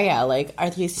gray area. Like, are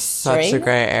you straight? Such a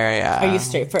gray area. Are you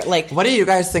straight for, like... What do you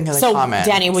guys think in the comments?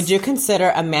 So, Danny, would you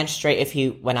consider a man straight if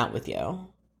he went out with you?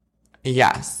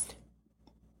 Yes.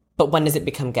 But when does it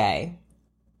become gay?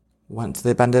 Once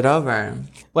they bend it over.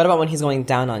 What about when he's going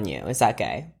down on you? Is that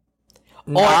gay?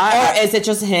 Or is it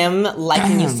just him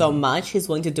liking you so much, he's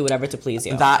willing to do whatever to please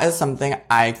you? That is something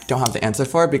I don't have the answer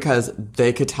for, because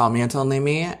they could tell me it's only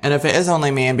me. And if it is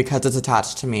only me and because it's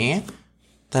attached to me,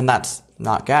 then that's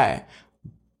not gay.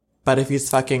 But if he's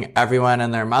fucking everyone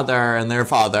and their mother and their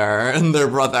father and their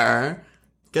brother,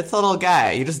 gets a little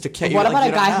gay. You just can't. What about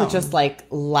a guy who just like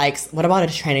likes? What about a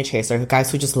tranny chaser?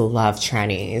 Guys who just love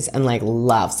trannies and like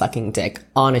love sucking dick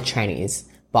on a tranny's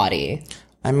body.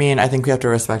 I mean, I think we have to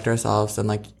respect ourselves, and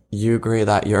like, you agree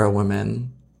that you're a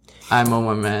woman. I'm a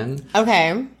woman.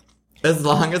 Okay. As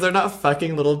long as they're not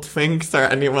fucking little twinks or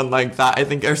anyone like that, I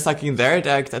think, or sucking their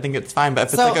dicks, I think it's fine. But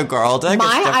if it's like a girl dick,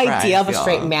 my idea of a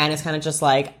straight man is kind of just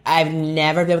like, I've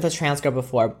never been with a trans girl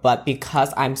before, but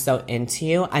because I'm so into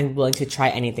you, I'm willing to try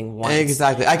anything once.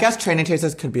 Exactly. I guess training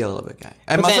chasers could be a little bit gay.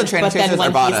 And most of the training chasers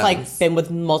are bottoms. But then when he's like been with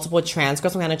multiple trans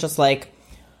girls, I'm kind of just like,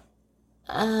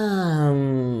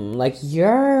 like,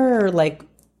 you're like,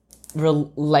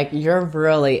 you're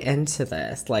really into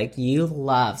this. Like, you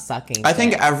love sucking. I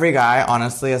think every guy,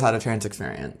 honestly, has had a trans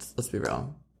experience. Let's be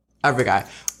real. Every guy.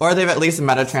 Or they've at least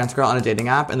met a trans girl on a dating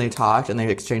app and they talked and they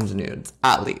exchanged nudes.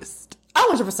 At least.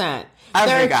 Oh, 100%.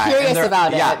 They're curious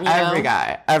about it. Yeah, you know?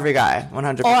 Every guy.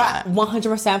 100%. Or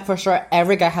 100% for sure,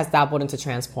 every guy has dabbled into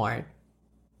trans porn.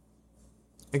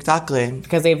 Exactly.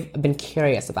 Because they've been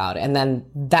curious about it. And then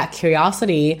that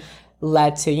curiosity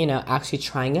led to, actually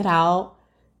trying it out.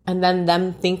 And then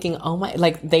them thinking, oh my,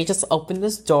 like they just opened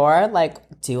this door.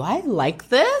 Like, do I like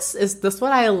this? Is this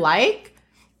what I like?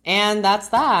 And that's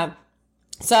that.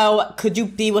 So could you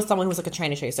be with someone who's like a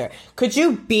tranny chaser? Could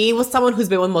you be with someone who's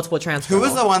been with multiple trans Who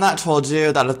girls? was the one that told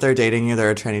you that if they're dating you, they're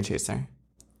a tranny chaser?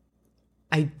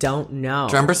 I don't know.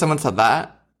 Do you remember someone said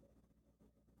that?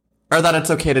 Or that it's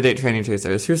okay to date tranny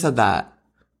chasers? Who said that?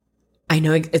 I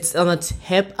know it's on the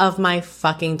tip of my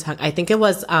fucking tongue. I think it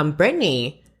was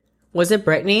Brittany. Was it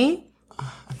Brittany?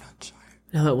 I'm not sure.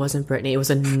 No, it wasn't Brittany. It was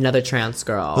another trans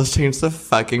girl. Let's change the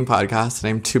fucking podcast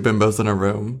name Two Bimbos in a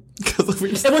Room.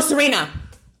 It was Serena.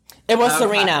 It was Okay,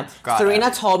 Serena. got Serena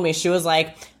it. told me, she was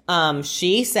like,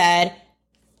 she said,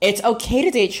 it's okay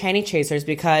to date tranny chasers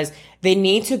because they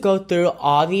need to go through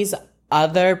all these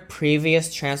other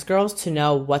previous trans girls to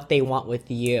know what they want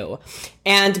with you.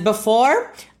 And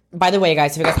before, by the way,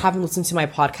 guys, if you guys haven't listened to my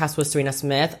podcast with Serena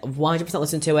Smith, 100%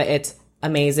 listen to it. It's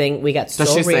amazing. We get so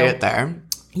Does she real. say it there?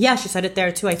 Yeah, she said it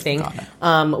there too, I think.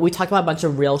 We talked about a bunch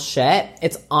of real shit.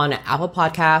 It's on Apple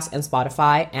Podcasts and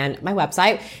Spotify and my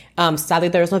website. Sadly,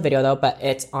 there's no video though, but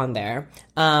it's on there.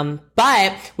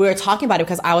 But we were talking about it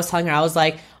because I was telling her, I was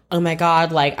like, oh my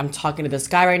God, like I'm talking to this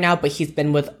guy right now, but he's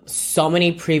been with so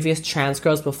many previous trans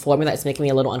girls before me that it's making me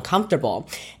a little uncomfortable.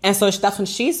 And so that's when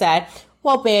she said,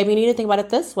 well, babe, you need to think about it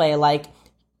this way. Like,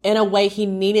 in a way, he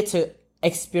needed to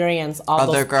experience all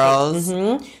Other those girls.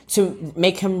 to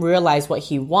make him realize what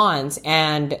he wants,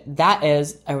 and that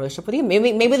is a relationship with you.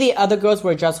 Maybe the other girls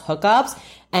were just hookups,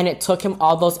 and it took him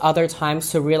all those other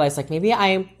times to realize, like, maybe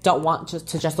I don't want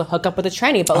to just hook up with a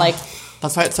tranny, but like,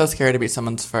 That's why it's so scary to be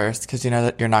someone's first, because you know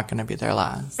that you're not going to be their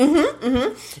last.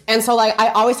 and so like I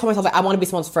always told myself like I want to be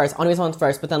someone's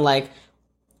first, but then like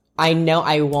I know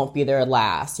I won't be their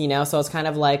last, so it's kind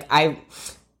of like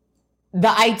the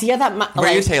idea that Were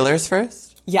you Taylor's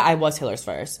first? Yeah, I was Taylor's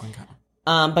first. Okay.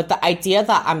 But the idea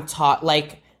that I'm taught,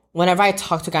 like, whenever I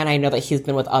talk to a guy and I know that he's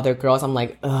been with other girls, I'm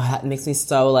like, ugh, that makes me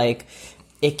so, like,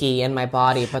 icky in my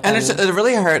body. But then, And it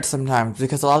really hurts sometimes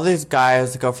because a lot of these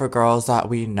guys go for girls that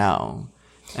we know.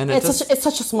 And it's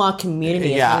such a small community.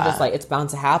 It's Yeah. kind of just like, it's bound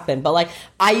to happen. But like,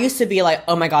 I used to be like,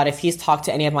 oh my God, if he's talked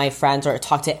to any of my friends or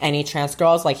talked to any trans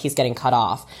girls, like, he's getting cut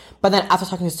off. But then after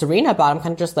talking to Serena about it, I'm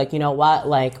kind of just like, you know what?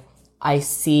 Like, I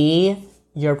see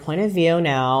your point of view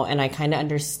now and I kind of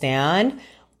understand,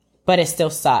 but it still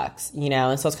sucks,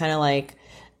 And so it's kind of like,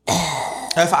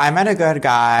 if I met a good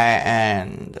guy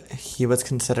and he was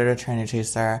considered a tranny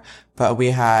chaser, but we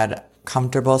had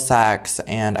comfortable sex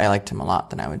and I liked him a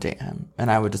lot, then I would date him and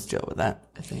I would just deal with it,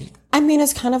 I think. I mean,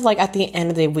 it's kind of like at the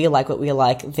end of the day, we like what we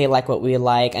like, they like what we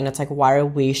like, and it's like, why are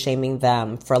we shaming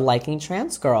them for liking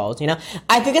trans girls,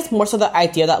 I think it's more so the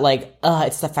idea that like,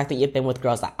 it's the fact that you've been with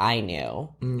girls that I knew.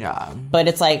 Yeah. But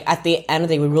it's like, at the end of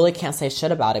the day, we really can't say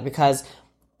shit about it because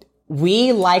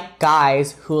we like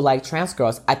guys who like trans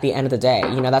girls at the end of the day.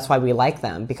 That's why we like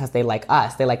them, because they like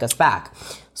us back.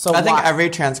 So I think every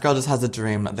trans girl just has a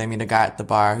dream that they meet a guy at the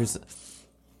bar who's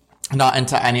not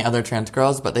into any other trans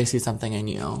girls, but they see something in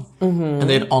you. Mm-hmm. And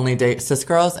they'd only date cis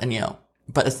girls and you.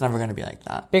 But it's never going to be like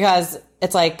that. Because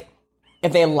it's like,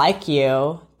 if they like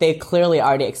you, they clearly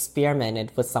already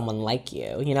experimented with someone like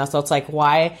you, So it's like,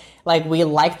 why? Like, we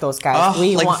like those guys. Oh,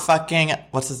 like fucking,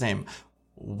 what's his name?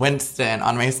 Winston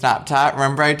on my Snapchat.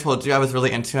 Remember I told you I was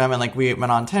really into him and like we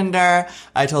went on Tinder.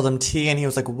 I told him T and he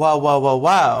was like, whoa, whoa, whoa,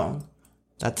 whoa.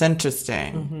 That's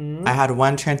interesting. Mm-hmm. I had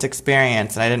one trans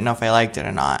experience and I didn't know if I liked it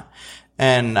or not.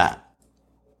 And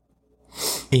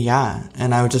yeah,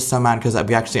 and I was just so mad because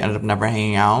we actually ended up never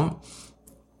hanging out.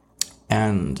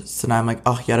 And so now I'm like,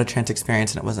 oh, he had a trans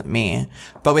experience and it wasn't me.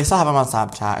 But we still have him on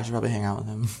Snapchat. I should probably hang out with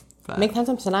him. But. Make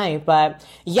time tonight. But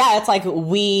yeah, it's like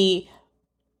we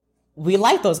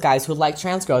like those guys who like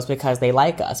trans girls because they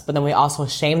like us, but then we also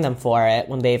shame them for it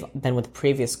when they've been with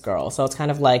previous girls. So it's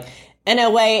kind of like, in a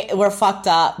way, we're fucked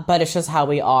up, but it's just how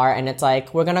we are. And it's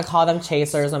like, we're going to call them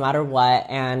chasers no matter what.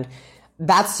 And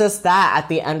that's just that. At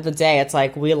the end of the day, it's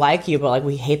like, we like you, but like,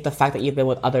 we hate the fact that you've been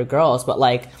with other girls. But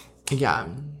like, yeah,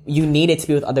 you needed to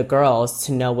be with other girls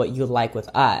to know what you like with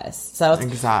us. So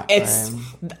exactly. It's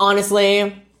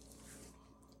honestly,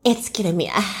 it's giving me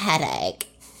a headache.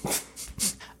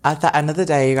 At the end of the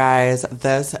day, you guys,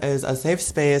 this is a safe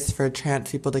space for trans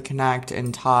people to connect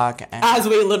and talk. And as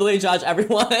we literally judge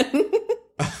everyone.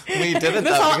 We did it.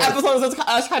 This whole episode was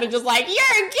us kind of just like,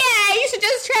 you're gay, you should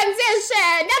just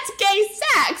transition. That's gay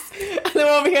sex. And then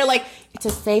we're over here like, it's a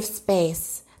safe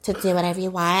space to do whatever you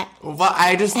want. Well,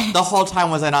 the whole time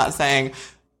was I not saying,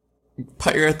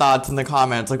 put your thoughts in the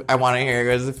comments. Like, I want to hear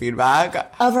your guys'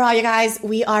 feedback. Overall, you guys,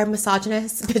 we are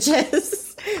misogynist bitches.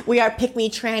 We are pick-me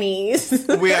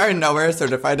trannies. We are nowhere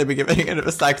certified to be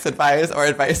giving sex advice or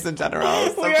advice in general.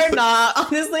 So we are not.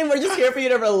 Honestly, we're just here for you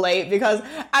to relate because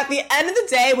at the end of the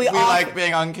day, we all like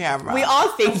being on camera. We all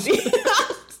think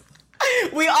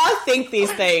we all think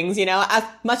these things, you know, as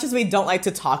much as we don't like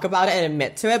to talk about it and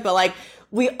admit to it, but like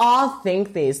we all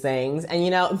think these things, and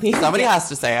you know, somebody has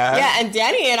to say it. Yeah, and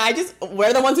Danny and I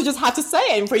we're the ones who just have to say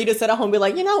it, and for you to sit at home and be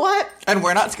like, you know what? And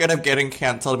we're not scared of getting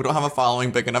canceled. We don't have a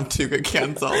following big enough to get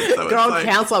canceled. So Girl,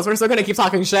 cancel us. We're still gonna keep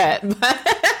talking shit.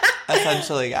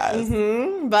 Essentially, yes.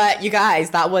 Mm-hmm. But you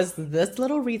guys, that was this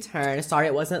little return. Sorry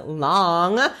it wasn't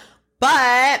long,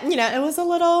 but you know, it was a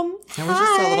little. It was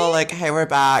just a little like, hey, we're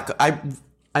back.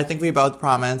 I think we both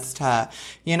promised to,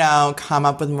 you know, come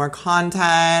up with more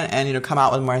content and, you know, come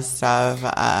out with more stuff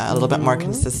a little bit more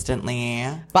consistently.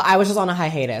 But I was just on a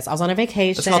hiatus. I was on a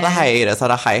vacation. It's called a hiatus,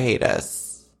 not a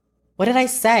hiatus. What did I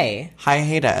say?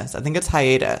 Hiatus. I think it's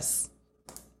hiatus.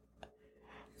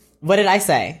 What did I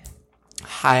say?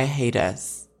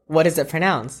 Hiatus. What is it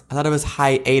pronounced? I thought it was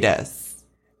hiatus.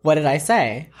 What did I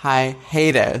say?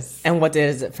 Hiatus. And what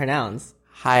is it pronounced?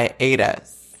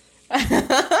 Hiatus.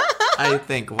 I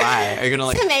think, why? Are you gonna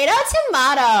like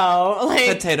tomato, like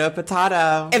potato,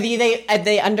 potato? If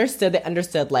they understood, they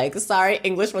understood. Like, sorry,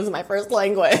 English was my first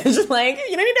language. Like,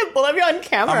 you don't need to bully me on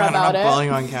camera about it. I'm not bullying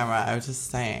on camera. I was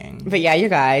just saying. But yeah, you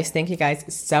guys, thank you guys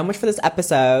so much for this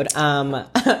episode.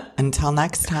 Until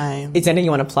next time. Is anything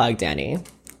you want to plug, Danny?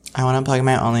 I want to plug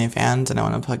my OnlyFans and I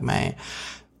want to plug my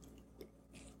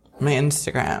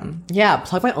Instagram. Yeah,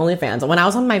 plug my OnlyFans. When I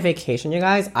was on my vacation, you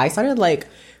guys, I started like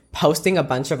posting a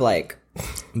bunch of like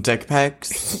dick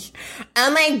pics.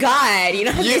 Oh my god, you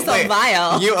know how you're so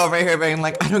vile. You over here being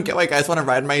like, I don't get why guys want to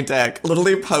ride my dick.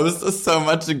 Literally post so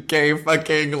much gay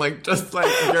fucking like just like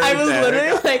your I was dick.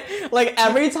 literally like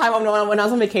every time when I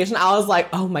was on vacation, I was like,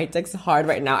 oh, my dick's hard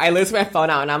right now. I lose my phone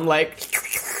out and I'm like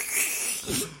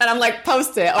and I'm like,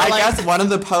 post it. Or I guess one of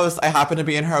the posts, I happened to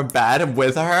be in her bed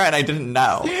with her and I didn't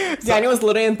know. Danny was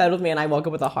literally in bed with me and I woke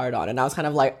up with a hard on and I was kind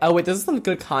of like, oh wait, this is some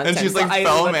good content. And she's like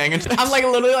filming. And I'm like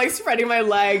literally like spreading my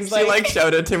legs. She like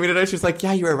showed it to me today. She's like,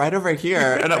 yeah, you were right over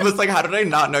here. And I was like, how did I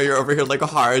not know you're over here like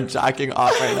hard jacking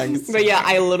off right next to But yeah,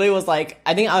 I literally was like,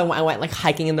 I think I went like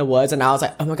hiking in the woods and I was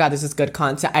like, oh my god, this is good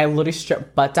content. I literally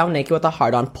stripped butt down naked with a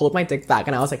hard on, pulled my dick back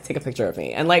and I was like, take a picture of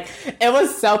me. And like, it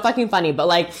was so fucking funny. But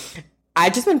like, I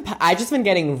just been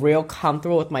getting real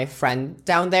comfortable with my friend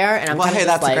down there, and I'm hey,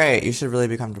 that's like, great. You should really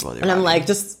be comfortable with your body. I'm like,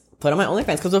 just put on my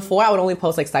OnlyFans because before I would only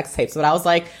post like sex tapes, but I was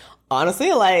like,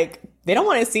 honestly, like they don't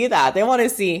want to see that. They want to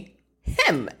see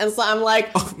him, and so I'm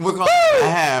like, we're calling it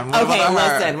him. Okay,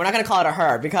 listen, we're not gonna call it a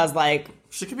her because like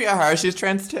she could be a her. She's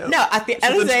trans too. No, at the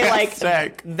end of the day, like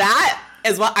that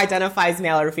is what identifies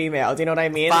male or female. Do you know what I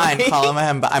mean? Fine, call him a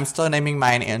him, but I'm still naming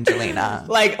mine Angelina.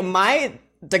 Like my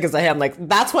dick is a him. Like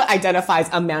that's what identifies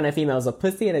a man and female, is a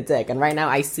pussy and a dick. And right now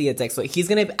I see a dick, so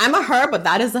I'm a her, but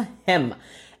that is a him.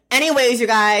 Anyways, you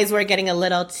guys, we're getting a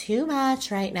little too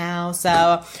much right now,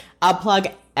 so I'll plug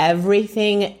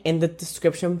everything in the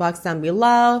description box down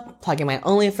below. Plug in my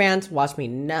OnlyFans. Watch me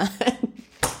nut.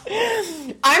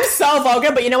 I'm so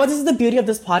vulgar, but you know what? This is the beauty of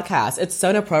this podcast. It's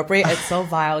so inappropriate. It's so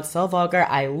vile. It's so vulgar.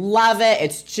 I love it.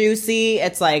 It's juicy.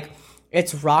 It's like,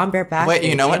 it's raw and bareback. Wait,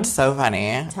 you know what's so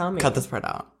funny? Tell me. Cut this part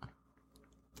out.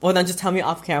 Well, then just tell me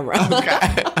off camera.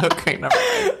 Okay, never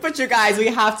mind. But you guys, we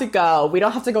have to go. We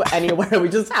don't have to go anywhere. We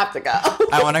just have to go.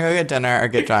 I want to go get dinner or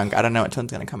get drunk. I don't know which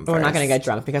one's going to come first. We're not going to get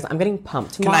drunk because I'm getting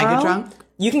pumped tomorrow. Can I get drunk?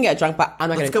 You can get drunk, but I'm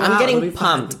not going to. I'm getting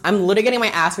pumped. I'm literally getting my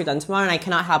ass redone tomorrow, and I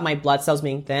cannot have my blood cells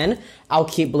being thin. I'll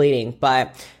keep bleeding.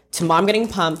 But tomorrow I'm getting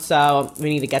pumped, so we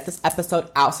need to get this episode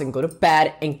out so I can go to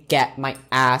bed and get my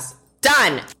ass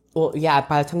done. Well, yeah,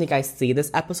 by the time you guys see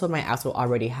this episode, my ass will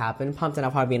already have been pumped and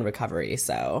I'll probably be in recovery.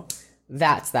 So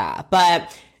that's that.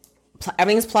 But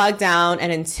everything's plugged down.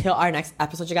 And until our next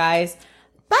episode, you guys,